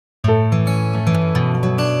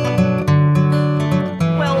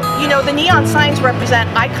the neon signs represent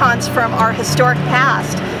icons from our historic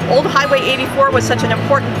past. Old Highway 84 was such an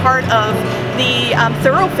important part of the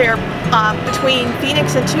thoroughfare between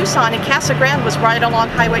Phoenix and Tucson, and Casa Grande was right along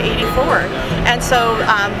Highway 84. And so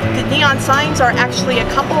the neon signs are actually a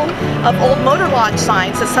couple of old motor lodge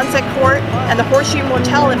signs. The Sunset Court and the Horseshoe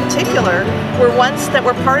Motel in particular were ones that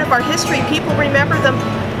were part of our history. People remember them.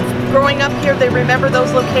 Growing up here, they remember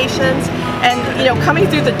those locations, and you know, coming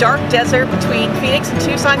through the dark desert between Phoenix and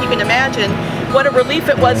Tucson, you can imagine what a relief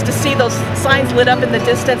it was to see those signs lit up in the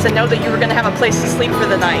distance and know that you were going to have a place to sleep for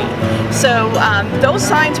the night. So those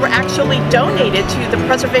signs were actually donated to the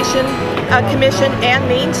Preservation Commission and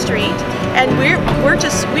Main Street, and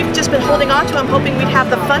we've just been holding on to them, hoping we'd have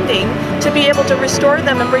the funding to be able to restore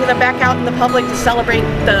them and bring them back out in the public to celebrate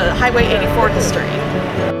the Highway 84 history.